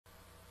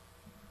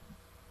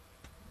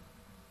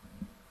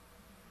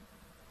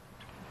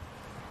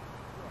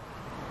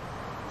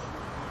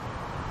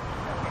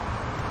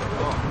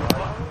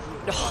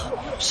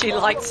She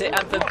liked it,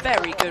 and for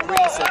very good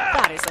reason.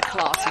 That is a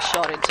classy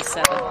shot into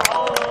 7.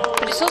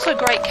 But it's also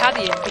great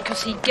caddying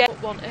because he get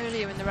one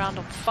earlier in the round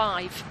on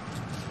 5.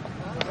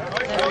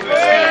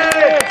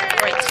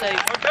 Great save.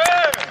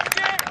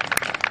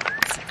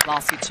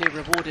 Classy 2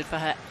 rewarded for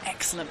her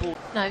excellent ball.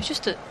 No, it's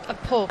just a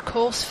poor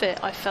course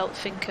fit, I felt,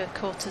 Finca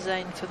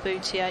Courtesaine for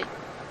Boutier.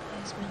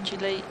 There's Minjee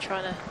Lee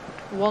trying to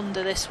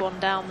wander this one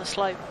down the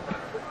slope,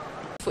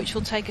 which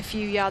will take a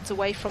few yards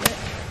away from it.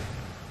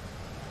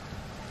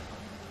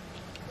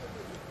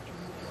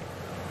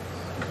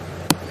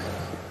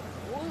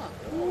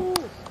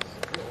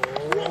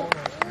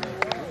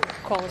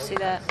 Quality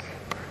there.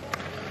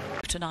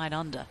 To 9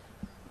 under.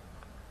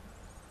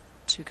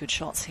 2 good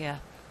shots here.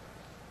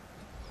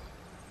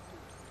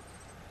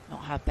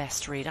 Not her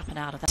best read, up and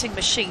out of that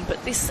machine,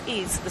 but this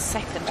is the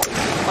second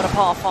on a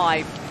par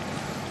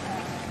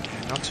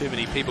 5. Not too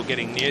many people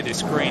getting near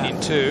this green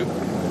in 2.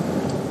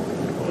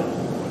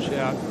 Watch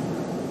out.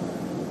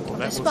 Well,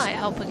 this might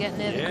help her get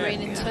near the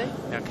green in 2.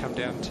 Now come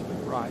down to the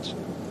right.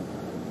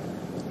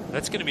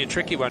 That's going to be a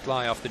tricky one.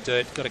 Fly off the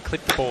dirt. Got to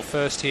clip the ball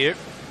first here.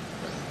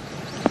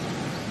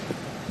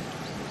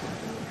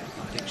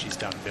 I think she's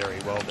done very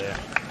well there.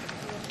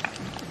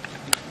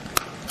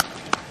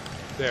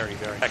 Very,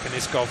 very back in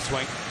this golf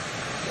swing.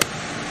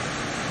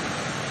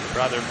 Her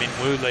brother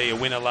Minjee Lee, a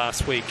winner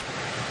last week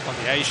on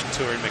the Asian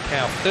Tour in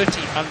Macau.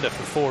 30 under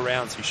for 4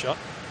 rounds he shot.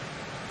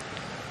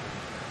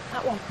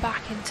 That one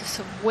back into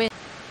some wind.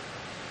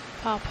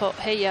 Par putt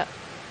here.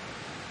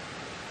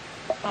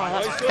 Oh,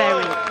 that's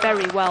very,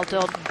 very well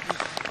done.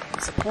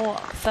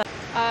 Support.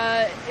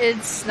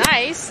 It's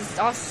nice. It's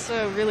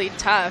also really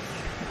tough.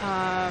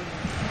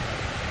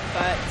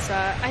 But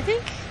I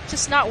think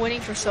just not winning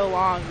for so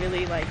long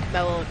really like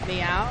mellowed me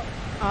out.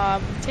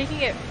 Taking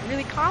it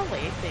really calmly,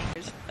 I think.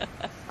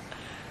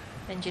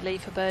 Minjee Lee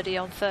for birdie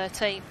on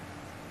 13.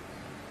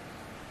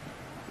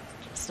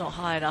 It's not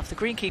high enough. The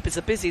greenkeepers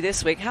are busy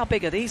this week. How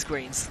big are these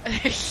greens?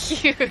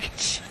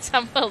 Huge. It's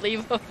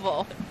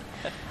unbelievable.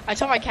 I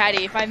told my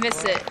caddy if I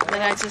miss it,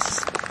 then I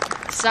just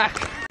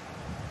suck.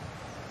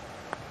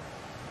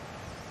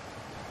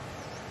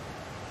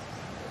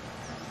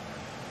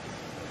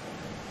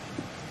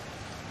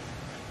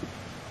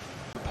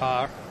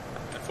 Par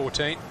at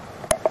 14.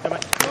 Come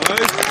on.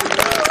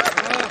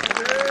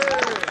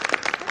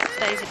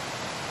 Stays.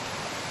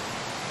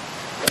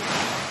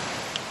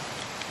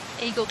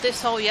 Eagled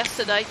this hole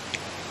yesterday.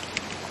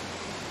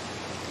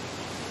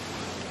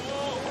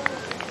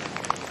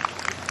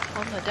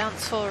 On the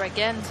dance floor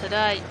again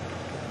today.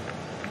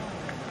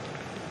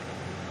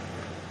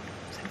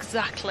 It's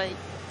exactly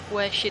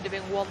where she'd have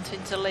been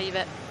wanting to leave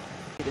it.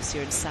 This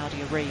year in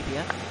Saudi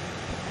Arabia,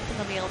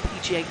 on the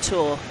LPGA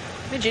Tour.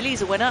 Minjee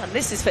Lee's a winner, and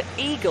this is for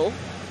Eagle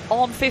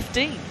on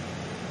 15.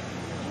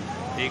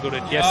 Eagled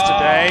it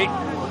yesterday.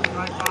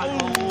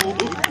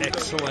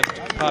 Excellent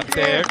putt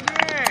there.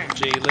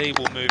 Minjee Lee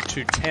will move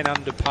to 10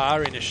 under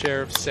par in a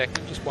share of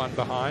second, just one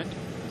behind.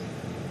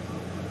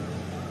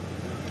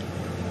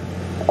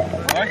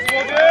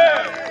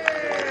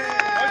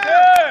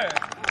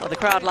 Well, the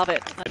crowd love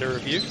it. Better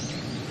review.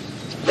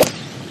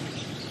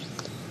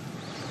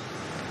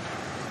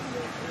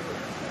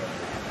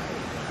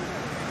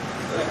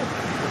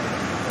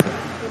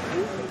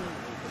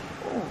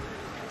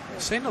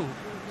 Seen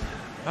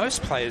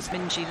most players.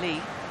 Minjee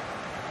Lee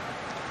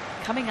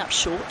coming up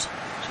short.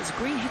 She's a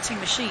green hitting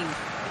machine.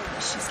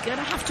 She's going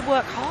to have to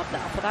work hard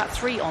now for that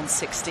 3 on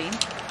 16.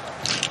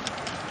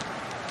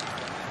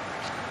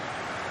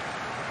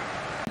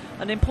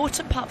 An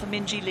important part for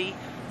Minjee Lee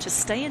to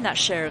stay in that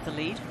share of the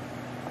lead.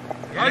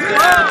 Up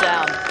and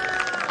down.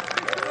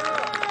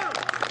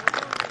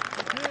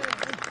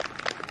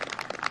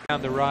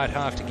 Down the right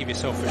half to give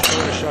yourself a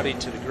shorter shot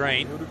into the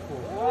green.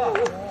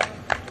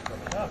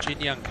 Jin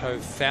Young Ko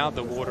fouled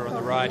the water on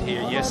the right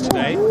here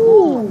yesterday.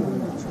 What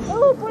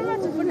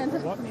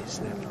is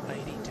that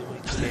lady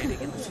doing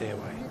standing in the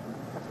fairway?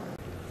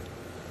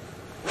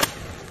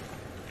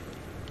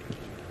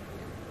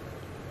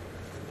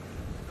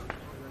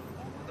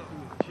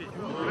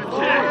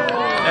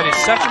 That is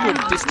such good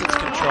distance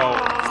control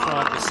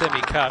from the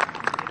semi-cut.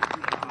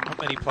 Not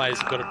many players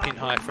have got a pin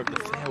high from the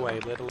fairway,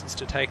 let alone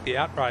to take the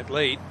outright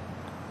lead.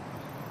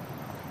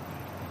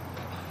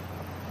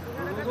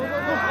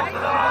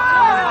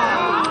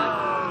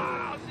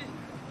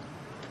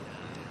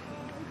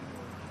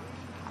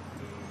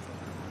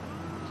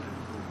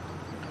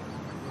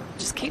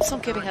 Just keeps on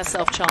giving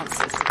herself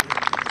chances.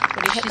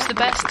 She's the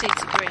best tee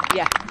to green.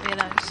 Yeah. You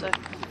know, so.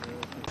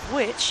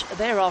 Which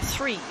there are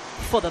 3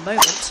 for the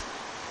moment.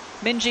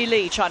 Minjee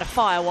Lee trying to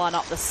fire one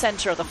up the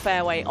centre of the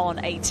fairway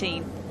on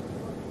 18.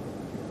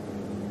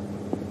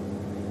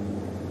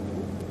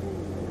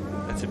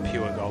 That's a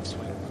pure golf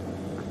swing.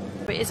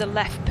 But it is a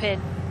left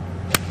pin.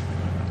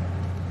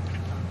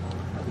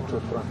 So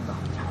good.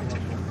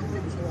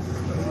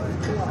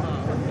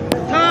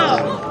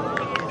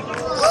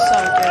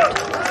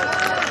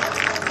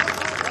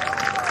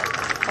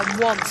 And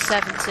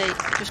 170,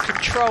 just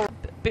control.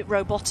 Bit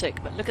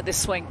robotic, but look at this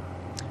swing.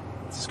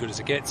 It's as good as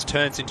it gets.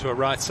 Turns into a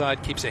right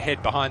side, keeps her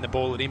head behind the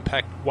ball at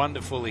impact.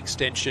 Wonderful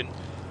extension.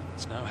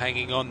 There's no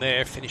hanging on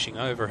there, finishing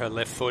over her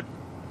left foot.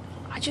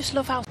 I just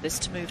love how this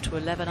to move to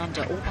 11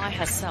 under all by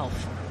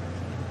herself.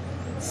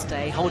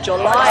 Stay, hold your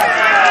line.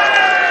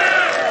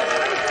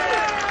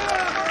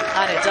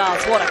 And it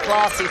does. What a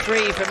classy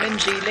 3 for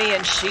Minjee Lee,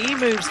 and she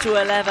moves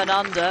to 11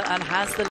 under and has the